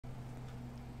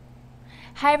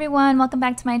Hi everyone, welcome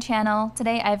back to my channel.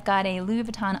 Today I've got a Louis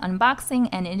Vuitton unboxing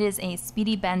and it is a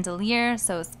Speedy bandolier.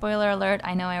 So spoiler alert,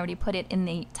 I know I already put it in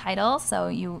the title, so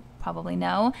you probably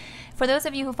know. For those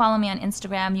of you who follow me on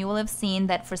Instagram, you will have seen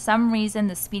that for some reason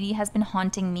the Speedy has been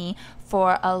haunting me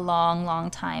for a long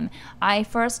time. I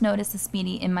first noticed the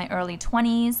Speedy in my early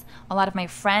 20s. A lot of my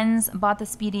friends bought the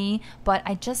Speedy, but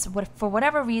for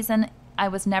whatever reason, I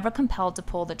was never compelled to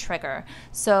pull the trigger.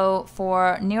 So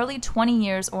for nearly 20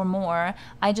 years or more,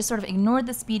 I just sort of ignored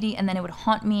the Speedy, and then it would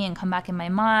haunt me and come back in my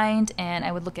mind, and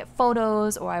I would look at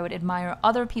photos or I would admire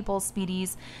other people's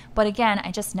Speedies. But again,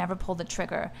 I just never pulled the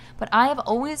trigger. But I have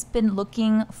always been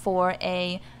looking for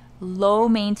a low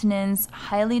maintenance,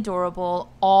 highly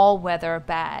durable, all-weather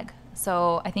bag.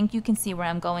 So I think you can see where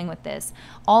I'm going with this.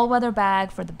 All-weather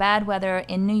bag for the bad weather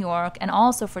in New York, and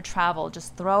also for travel.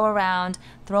 Just throw around,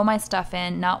 throw my stuff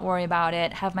in, not worry about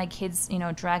it, have my kids,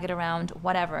 drag it around,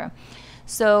 whatever.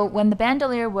 So when the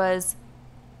bandolier was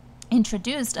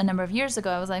introduced a number of years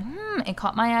ago, I was like, it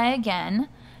caught my eye again,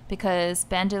 because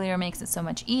bandolier makes it so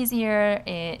much easier.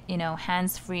 It,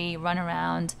 hands-free, run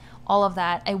around, all of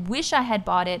that. I wish I had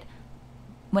bought it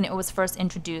when it was first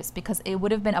introduced, because it would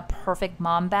have been a perfect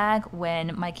mom bag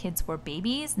when my kids were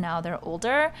babies. Now they're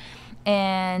older,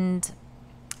 and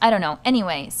I don't know.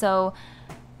 Anyway, so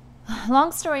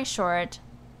long story short,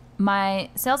 my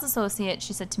sales associate,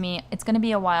 she said to me, it's going to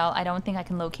be a while. I don't think I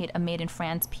can locate a made in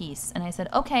France piece. And I said,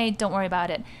 okay, don't worry about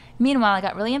it. Meanwhile, I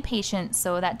got really impatient,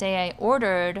 so that day I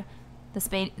ordered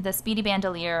the Speedy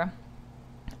bandolier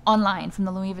online from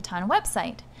the Louis Vuitton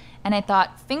website. And I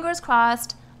thought, fingers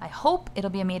crossed, I hope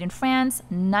it'll be a made in France.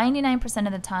 99%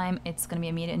 of the time, it's going to be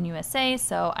a made in USA.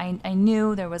 So I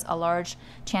knew there was a large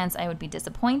chance I would be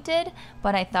disappointed.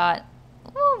 But I thought,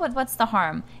 oh, what's the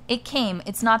harm? It came.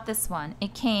 It's not this one.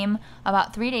 It came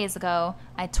about 3 days ago.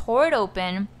 I tore it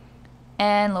open,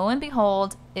 and lo and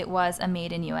behold, it was a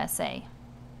made in USA.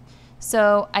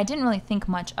 So I didn't really think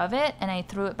much of it, and I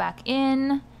threw it back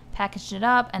in, packaged it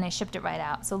up, and I shipped it right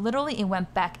out. So literally, it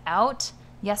went back out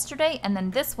yesterday, and then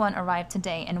this one arrived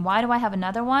today. And why do I have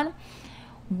another one?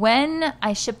 When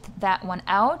I shipped that one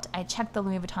out, I checked the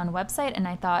Louis Vuitton website, and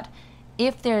I thought,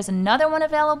 if there's another one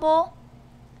available,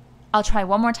 I'll try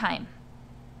one more time.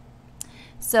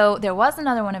 So there was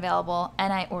another one available,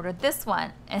 and I ordered this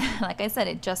one. And like I said,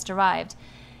 it just arrived.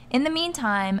 In the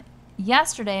meantime,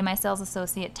 yesterday, my sales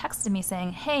associate texted me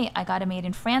saying, hey, I got a made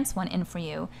in France one in for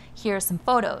you. Here are some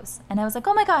photos. And I was like,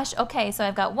 oh my gosh, okay, so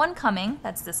I've got one coming.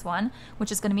 That's this one,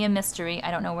 which is going to be a mystery.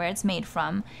 I don't know where it's made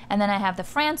from. And then I have the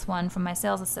France one from my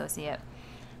sales associate.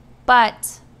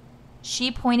 But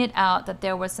she pointed out that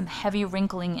there was some heavy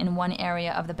wrinkling in one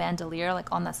area of the bandolier,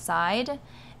 like on the side.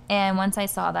 And once I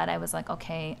saw that, I was like,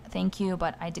 okay, thank you,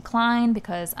 but I declined,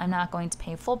 because I'm not going to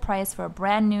pay full price for a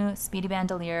brand new Speedy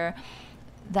bandolier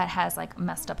that has like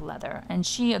messed up leather. And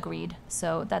she agreed,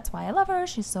 so that's why I love her.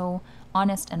 She's so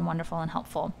honest and wonderful and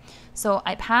helpful. So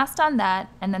I passed on that,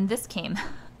 and then this came.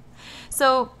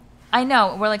 So I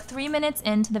know we're like 3 minutes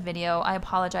into the video. I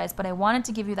apologize, but I wanted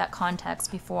to give you that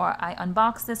context before I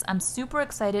unbox this. I'm super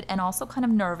excited and also kind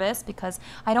of nervous, because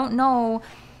I don't know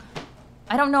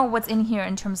what's in here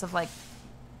in terms of like,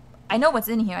 I know what's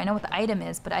in here, I know what the item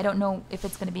is, but I don't know if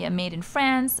it's going to be a made in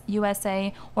France,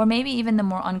 USA, or maybe even the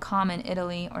more uncommon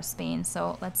Italy or Spain.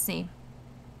 So let's see.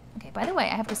 Okay, by the way,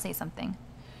 I have to say something.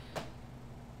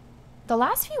 The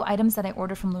last few items that I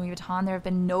ordered from Louis Vuitton, there have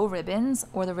been no ribbons,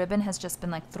 or the ribbon has just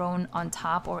been like thrown on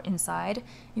top or inside.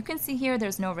 You can see here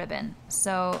there's no ribbon.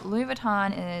 So Louis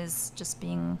Vuitton is just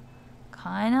being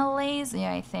kind of lazy,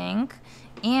 I think.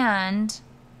 And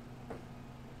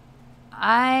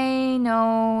I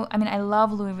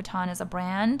love Louis Vuitton as a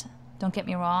brand, don't get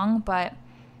me wrong, but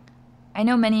I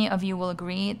know many of you will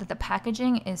agree that the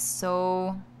packaging is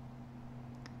so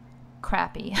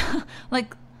crappy.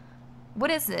 Like,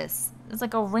 what is this? It's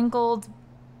like a wrinkled,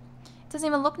 it doesn't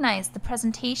even look nice. The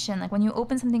presentation, like when you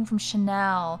open something from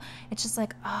Chanel, it's just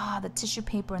like, the tissue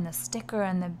paper and the sticker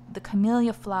and the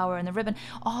camellia flower and the ribbon,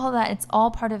 all that, it's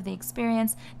all part of the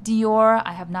experience. Dior,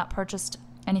 I have not purchased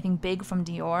anything big from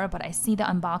Dior, but I see the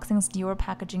unboxings. Dior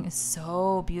packaging is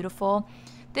so beautiful.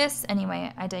 This,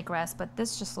 anyway, I digress, but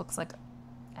this just looks like,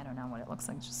 I don't know what it looks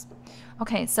like. Just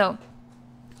okay, so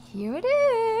here it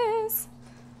is.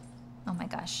 Oh my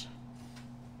gosh.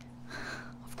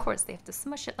 Of course, they have to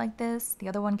smush it like this. The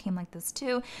other one came like this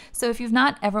too. So if you've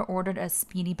not ever ordered a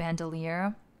Speedy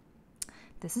bandolier,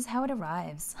 this is how it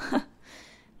arrives.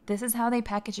 This is how they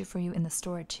package it for you in the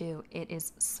store too. It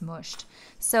is smushed.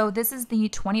 So this is the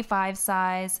 25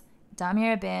 size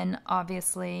damier bin,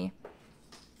 obviously.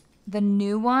 The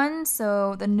new one,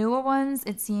 so the newer ones,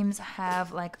 it seems,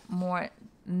 have like more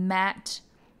matte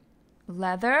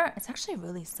leather. It's actually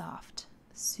really soft.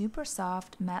 Super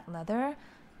soft matte leather.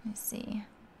 Let me see.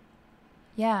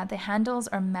 Yeah, the handles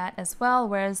are matte as well,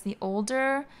 whereas the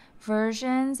older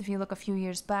versions, if you look a few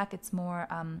years back, it's more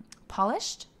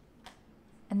polished.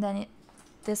 And then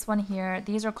this one here,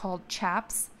 these are called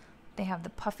chaps. They have the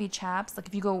puffy chaps. Like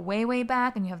if you go way, way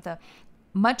back and you have the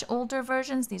much older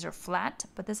versions, these are flat,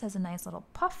 but this has a nice little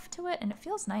puff to it and it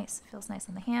feels nice. It feels nice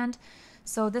on the hand.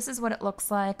 So this is what it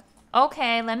looks like.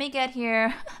 Okay, let me get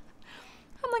here.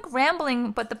 I'm like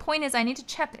rambling, but the point is I need to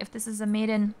check if this is a made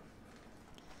in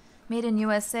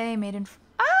USA,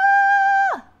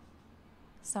 ah!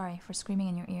 Sorry for screaming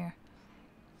in your ear.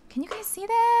 Can you guys see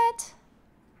that?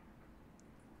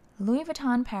 Louis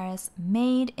Vuitton Paris,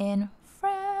 made in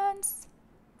France.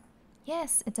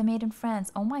 Yes, it's a made in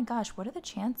France. Oh my gosh, what are the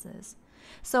chances?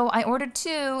 So I ordered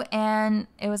 2 and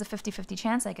it was a 50-50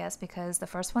 chance, I guess, because the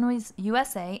first one was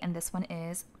USA and this one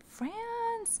is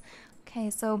France. Okay,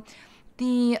 so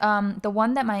the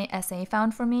one that my SA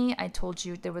found for me, I told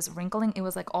you there was wrinkling. It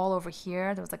was like all over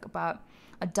here. There was like about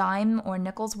a dime or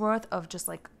nickel's worth of just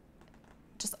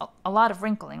a lot of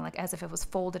wrinkling, like as if it was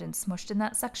folded and smushed in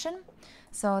that section.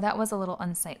 So that was a little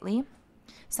unsightly.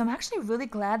 So I'm actually really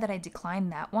glad that I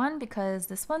declined that one because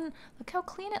this one, look how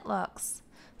clean it looks.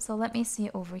 So let me see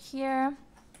over here.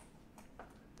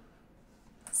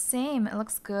 Same, it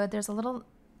looks good. There's a little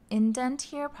indent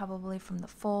here, probably from the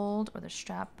fold or the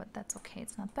strap, but that's okay,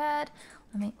 it's not bad.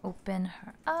 Let me open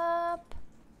her up.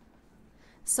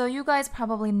 So you guys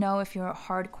probably know, if you're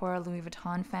hardcore Louis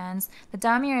Vuitton fans, the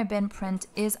Damier Ebene print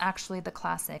is actually the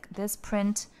classic. This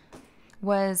print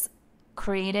was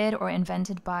created or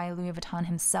invented by Louis Vuitton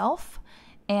himself,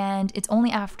 and it's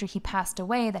only after he passed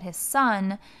away that his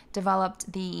son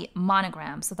developed the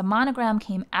monogram. So the monogram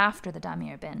came after the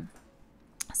Damier Ebene.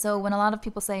 So when a lot of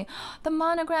people say, oh, the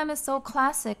monogram is so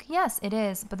classic, yes, it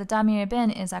is, but the Damier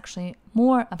Ebene is actually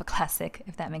more of a classic,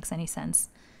 if that makes any sense.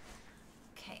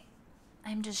 Okay,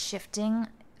 I'm just shifting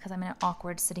because I'm in an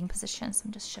awkward sitting position, so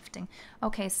I'm just shifting.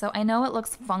 Okay, so I know it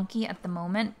looks funky at the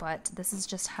moment, but this is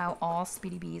just how all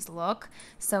Speedy Bs look.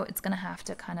 So it's gonna have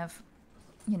to kind of,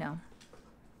 you know,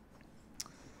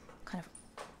 kind of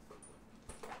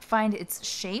find its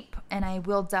shape, and I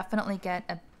will definitely get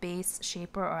a base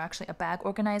shaper, or actually a bag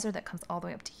organizer that comes all the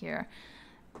way up to here,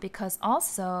 because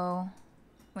also,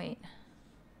 wait,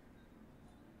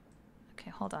 okay,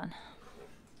 hold on.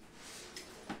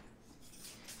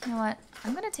 You know what?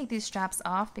 I'm going to take these straps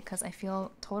off because I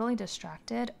feel totally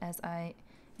distracted as I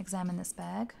examine this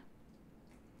bag.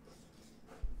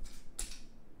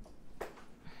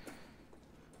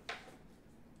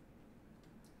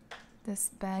 This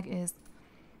bag is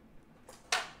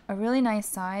a really nice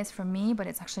size for me, but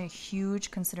it's actually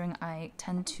huge considering I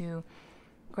tend to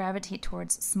gravitate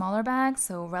towards smaller bags.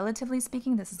 So relatively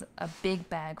speaking, this is a big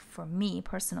bag for me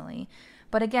personally.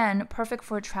 But again, perfect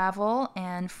for travel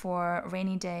and for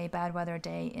rainy day, bad weather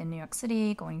day in New York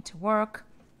City, going to work.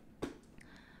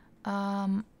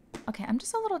 Okay, I'm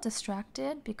just a little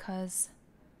distracted because,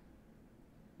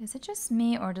 is it just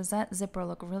me or does that zipper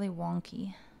look really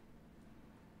wonky?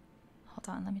 Hold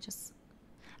on, let me just,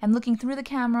 I'm looking through the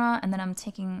camera and then I'm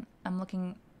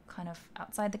looking kind of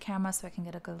outside the camera so I can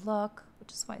get a good look,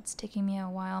 which is why it's taking me a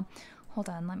while. Hold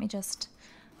on, let me just,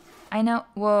 I know,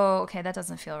 whoa, okay, that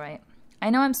doesn't feel right. I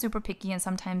know I'm super picky and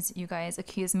sometimes you guys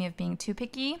accuse me of being too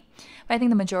picky, but I think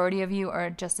the majority of you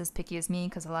are just as picky as me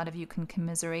because a lot of you can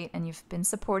commiserate and you've been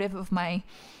supportive of my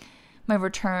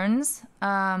returns.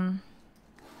 Okay,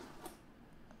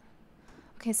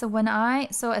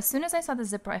 so as soon as I saw the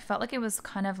zipper, I felt like it was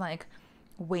kind of like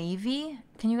wavy.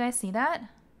 Can you guys see that?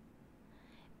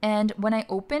 And when I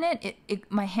open it,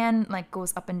 my hand like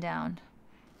goes up and down.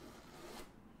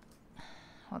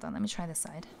 Hold on, let me try this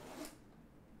side.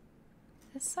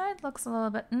 This side looks a little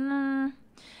bit,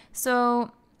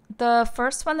 So the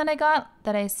first one that I got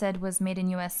that I said was made in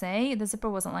USA, the zipper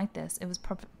wasn't like this. It was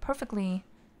perfectly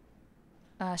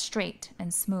straight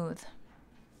and smooth.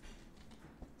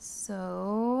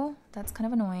 So that's kind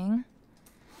of annoying.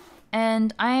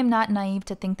 And I am not naive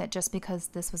to think that just because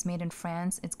this was made in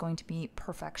France, it's going to be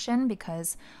perfection,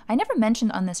 because I never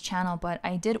mentioned on this channel, but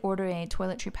I did order a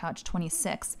toiletry pouch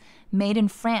 26 made in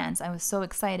France. I was so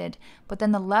excited. But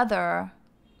then the leather,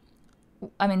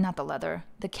 I mean, not the leather,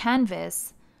 the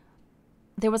canvas,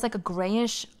 there was like a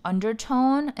grayish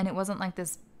undertone, and it wasn't like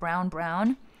this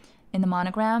brown in the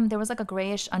monogram. There was like a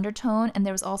grayish undertone, and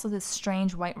there was also this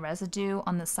strange white residue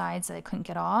on the sides that I couldn't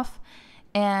get off.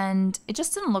 And it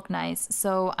just didn't look nice.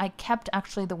 So I kept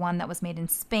actually the one that was made in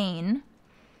Spain.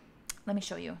 Let me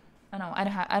show you. Oh no,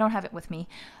 I don't have it with me.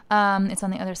 It's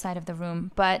on the other side of the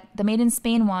room. But the Made in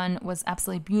Spain one was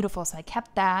absolutely beautiful, so I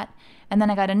kept that. And then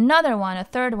I got another one, a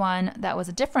third one, that was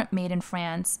a different Made in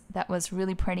France that was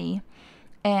really pretty.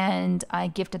 And I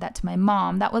gifted that to my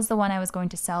mom. That was the one I was going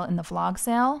to sell in the vlog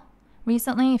sale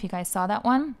recently, if you guys saw that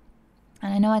one.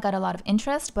 And I know I got a lot of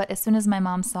interest, but as soon as my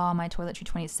mom saw my Toiletry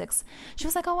 26, she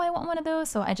was like, oh, I want one of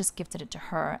those. So I just gifted it to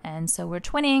her. And so we're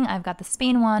twinning. I've got the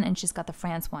Spain one and she's got the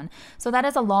France one. So that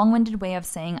is a long-winded way of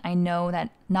saying I know that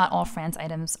not all France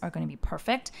items are going to be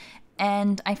perfect.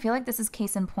 And I feel like this is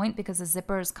case in point because the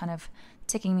zipper is kind of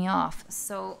ticking me off.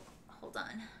 So hold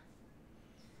on.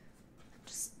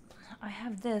 I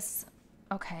have this.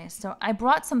 Okay, so I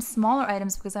brought some smaller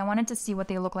items because I wanted to see what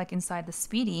they look like inside the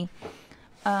Speedy.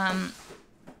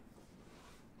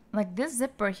 Like this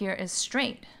zipper here is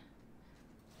straight.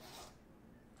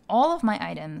 All of my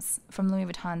items from Louis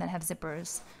Vuitton that have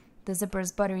zippers, the zipper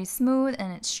is buttery smooth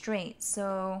and it's straight.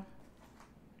 So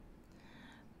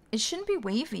it shouldn't be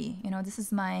wavy. You know, this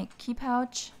is my key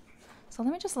pouch. So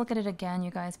let me just look at it again,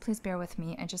 you guys. Please bear with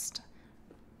me. It's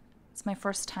my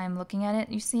first time looking at it.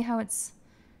 You see how it's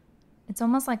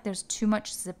almost like there's too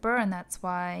much zipper, and that's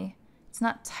why it's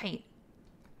not tight.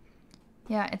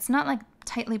 Yeah, it's not like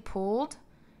tightly pulled.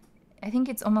 I think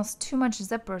it's almost too much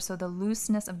zipper, so the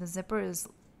looseness of the zipper is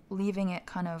leaving it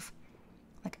kind of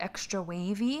like extra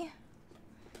wavy.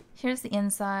 Here's the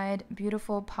inside,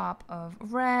 beautiful pop of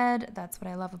red. That's what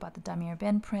I love about the damier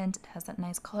bin print. It has that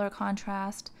nice color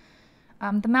contrast.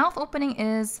 The mouth opening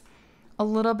is a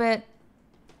little bit,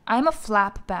 I'm a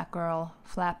flap back girl.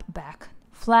 Flap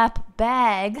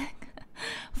bag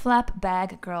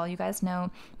girl. You guys know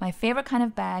my favorite kind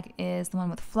of bag is the one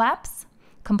with flaps,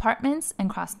 compartments, and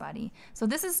crossbody. So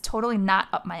this is totally not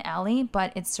up my alley,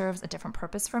 but it serves a different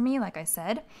purpose for me, like I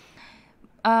said.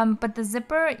 But the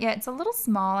zipper, yeah, it's a little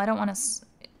small. I don't want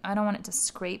it to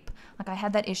scrape. Like I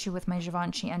had that issue with my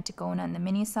Givenchy Antigona in the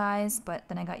mini size, but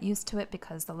then I got used to it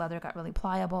because the leather got really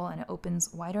pliable and it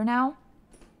opens wider now.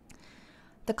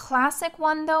 The classic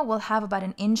one though will have about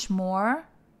an inch more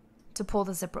to pull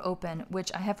the zipper open,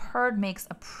 which I have heard makes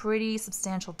a pretty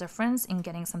substantial difference in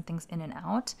getting some things in and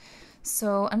out.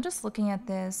 So I'm just looking at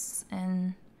this,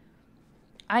 and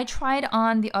I tried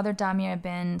on the other damier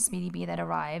bin Speedy B that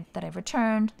arrived, that I've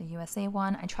returned, the USA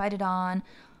one. I tried it on.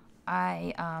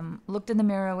 I looked in the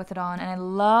mirror with it on, and I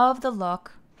love the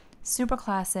look. Super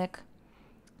classic.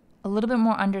 A little bit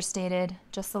more understated,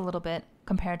 just a little bit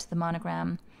compared to the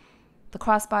monogram. The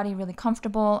crossbody really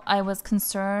comfortable. I was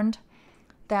concerned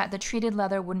that the treated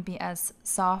leather wouldn't be as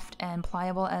soft and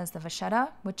pliable as the vachetta,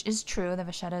 which is true. The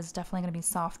vachetta is definitely going to be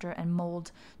softer and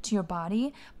mold to your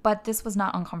body, but this was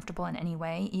not uncomfortable in any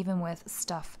way, even with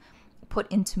stuff put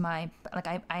into my, like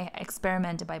I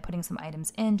experimented by putting some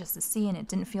items in just to see, and it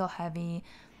didn't feel heavy.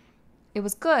 It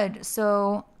was good.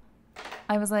 So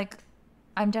I was like,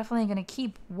 I'm definitely going to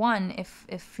keep one if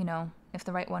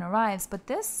the right one arrives, but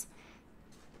this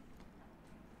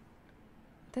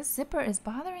zipper is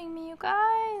bothering me, you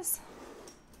guys.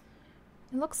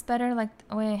 It looks better like,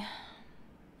 wait,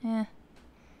 let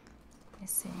me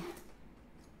see.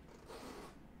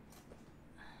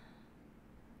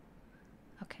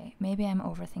 Okay, maybe I'm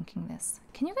overthinking this.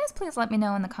 Can you guys please let me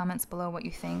know in the comments below what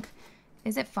you think?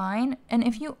 Is it fine? And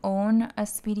if you own a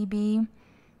Speedy B,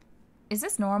 is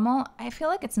this normal? I feel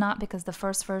like it's not because the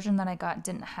first version that I got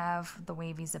didn't have the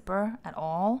wavy zipper at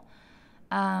all.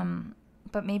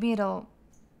 But maybe it'll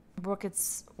work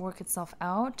itself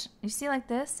out. You see, like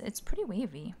this, it's pretty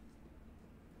wavy.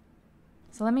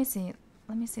 So let me see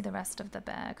the rest of the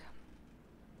bag.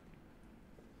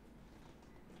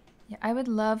 Yeah, I would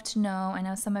love to know. I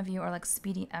know some of you are like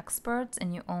Speedy experts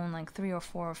and you own like 3 or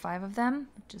 4 or 5 of them,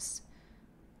 which is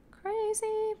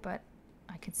crazy, but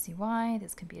I could see why.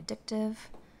 This could be addictive.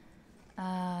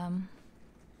 Yeah,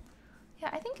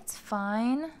 I think it's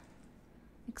fine,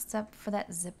 except for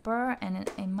that zipper, and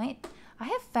I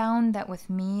have found that with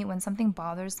me, when something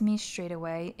bothers me straight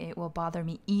away, it will bother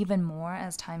me even more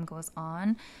as time goes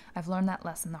on. I've learned that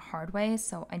lesson the hard way,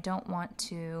 so I don't want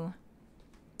to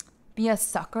be a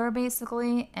sucker,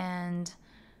 basically, and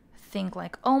think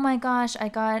like, oh my gosh, I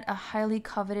got a highly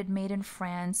coveted Made in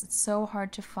France. It's so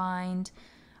hard to find.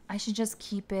 I should just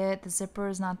keep it. The zipper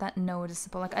is not that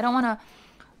noticeable. Like, I don't want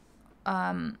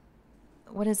to,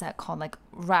 what is that called? Like,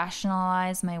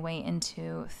 rationalize my way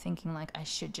into thinking like I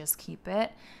should just keep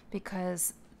it,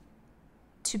 because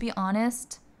to be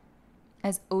honest,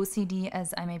 as OCD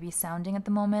as I may be sounding at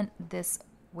the moment, this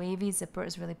wavy zipper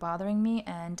is really bothering me,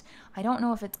 and I don't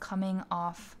know if it's coming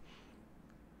off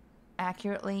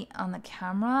accurately on the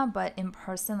camera, but in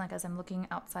person, like as I'm looking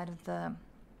outside of the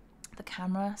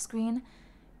camera screen,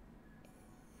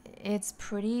 it's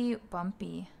pretty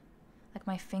bumpy. Like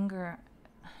my finger.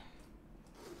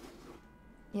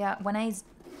 Yeah, when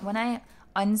I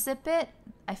unzip it,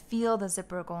 I feel the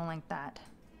zipper going like that.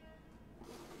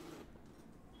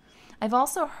 I've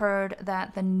also heard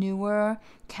that the newer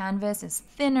canvas is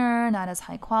thinner, not as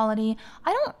high quality.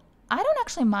 I don't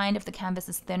actually mind if the canvas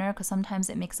is thinner because sometimes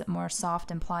it makes it more soft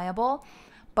and pliable,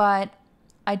 but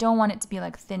I don't want it to be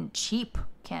like thin, cheap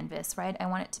canvas, right? I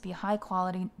want it to be high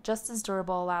quality, just as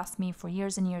durable, last me for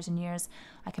years and years and years.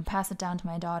 I can pass it down to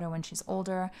my daughter when she's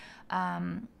older.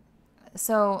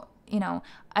 So, you know,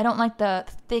 I don't like the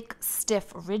thick,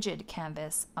 stiff, rigid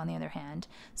canvas, on the other hand.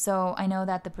 So I know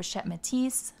that the Pochette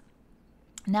Métis,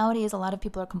 nowadays, a lot of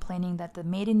people are complaining that the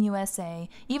made in USA,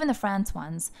 even the France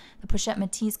ones, the Pochette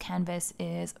Métis canvas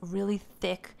is really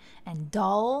thick and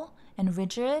dull and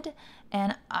rigid,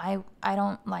 and I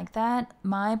don't like that.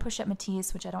 My Pochette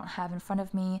Métis, which I don't have in front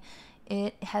of me,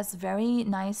 it has very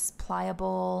nice,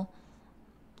 pliable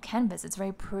canvas. It's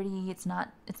very pretty. It's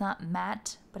not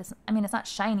matte, but it's not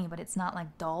shiny, but it's not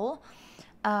like dull.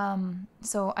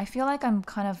 So I feel like I'm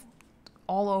kind of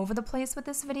all over the place with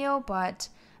this video, but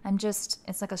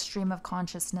it's like a stream of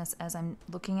consciousness as I'm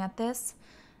looking at this.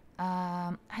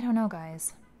 I don't know,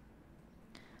 guys.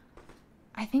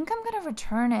 I think I'm gonna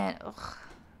return it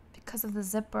because of the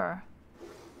zipper.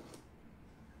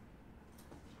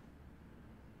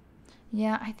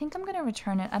 Yeah, I think I'm gonna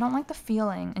return it. I don't like the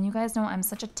feeling, and you guys know I'm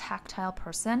such a tactile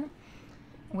person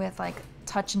with like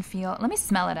touch and feel. Let me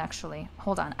smell it, actually.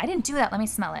 Hold on. I didn't do that. Let me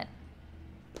smell it.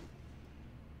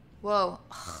 Whoa.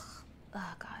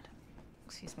 Oh, God.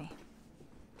 Excuse me.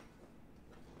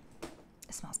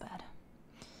 It smells bad.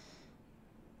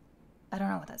 I don't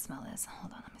know what that smell is.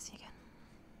 Hold on, let me see again.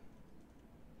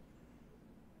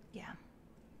 Yeah.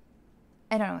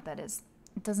 I don't know what that is.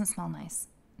 It doesn't smell nice.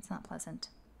 It's not pleasant.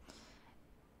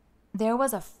 There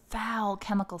was a foul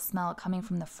chemical smell coming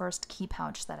from the first key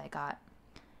pouch that I got,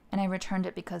 and I returned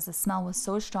it because the smell was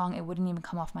so strong it wouldn't even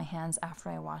come off my hands after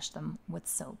I washed them with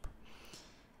soap.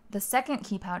 The second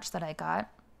key pouch that I got,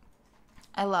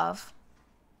 I love.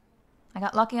 I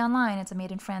got lucky online. It's a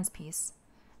made in France piece,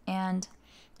 and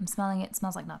I'm smelling it. It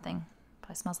smells like nothing.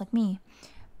 Probably smells like me.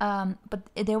 But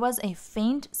there was a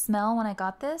faint smell when I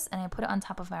got this, and I put it on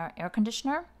top of our air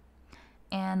conditioner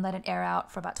and let it air out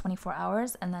for about 24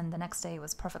 hours, and then the next day it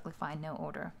was perfectly fine, no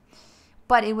odor.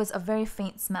 But it was a very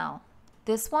faint smell.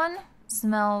 This one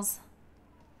smells...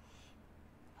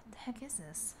 What the heck is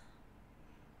this?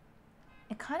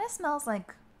 It kind of smells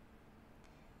like...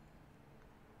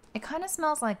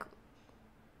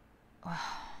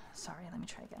 Oh, sorry, let me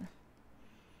try again.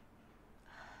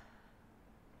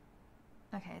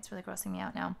 Okay, it's really grossing me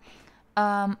out now.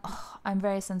 I'm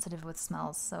very sensitive with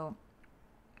smells, so...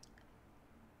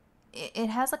 It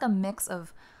has like a mix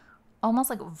of almost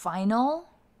like vinyl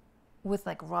with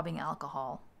like rubbing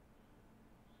alcohol,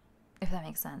 if that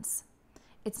makes sense.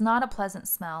 It's not a pleasant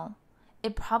smell.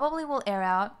 It probably will air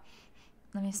out.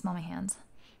 Let me smell my hands.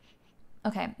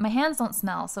 Okay, my hands don't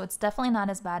smell, so it's definitely not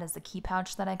as bad as the key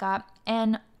pouch that I got.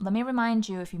 And let me remind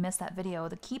you, if you missed that video,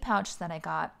 the key pouch that I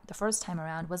got the first time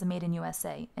around was a made in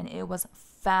USA, and it was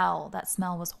foul. That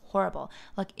smell was horrible.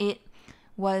 Like, it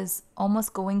was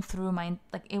almost going through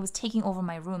it was taking over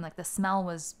my room. Like, the smell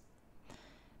was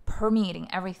permeating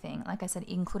everything, like I said,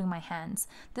 including my hands.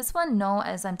 This one, no,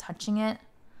 as I'm touching it,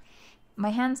 my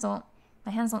hands don't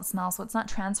smell, so it's not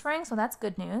transferring, so that's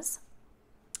good news.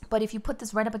 But if you put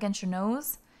this right up against your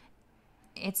nose,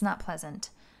 it's not pleasant.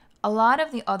 A lot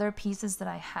of the other pieces that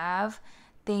I have,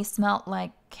 they smell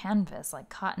like canvas, like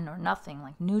cotton or nothing,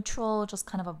 like neutral, just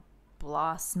kind of a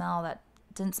blah smell that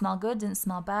didn't smell good, didn't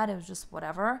smell bad, it was just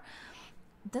whatever.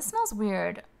 This smells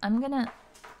weird. I'm gonna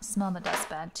smell the dust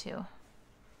bag too.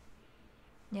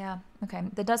 Yeah, okay.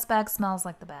 The dust bag smells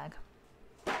like the bag.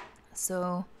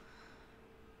 So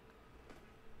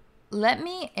let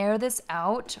me air this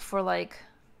out for like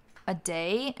a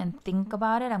day and think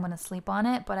about it. I'm going to sleep on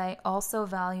it, but I also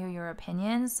value your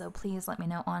opinions, so please let me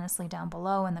know honestly down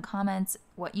below in the comments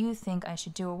what you think I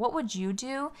should do, or what would you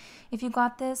do if you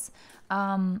got this.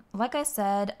 Like I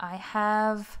said, I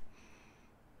have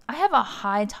a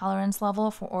high tolerance level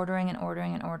for ordering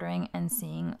and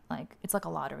seeing, like, it's like a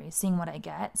lottery, seeing what I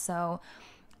get. So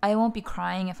I won't be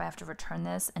crying if I have to return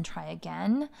this and try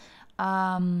again.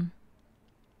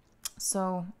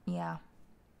 So yeah.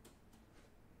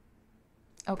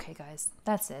 Okay, guys,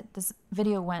 that's it. This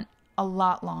video went a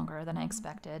lot longer than I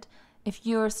expected. If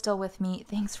you're still with me,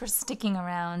 thanks for sticking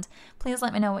around. Please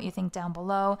let me know what you think down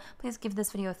below. Please give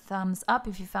this video a thumbs up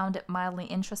if you found it mildly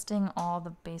interesting, all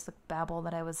the basic babble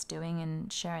that I was doing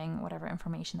and sharing whatever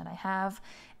information that I have.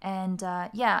 And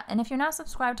yeah, and if you're not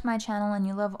subscribed to my channel and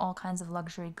you love all kinds of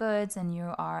luxury goods and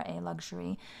you are a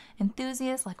luxury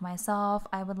enthusiast like myself,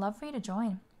 I would love for you to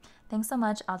join. Thanks so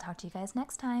much. I'll talk to you guys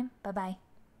next time. Bye-bye.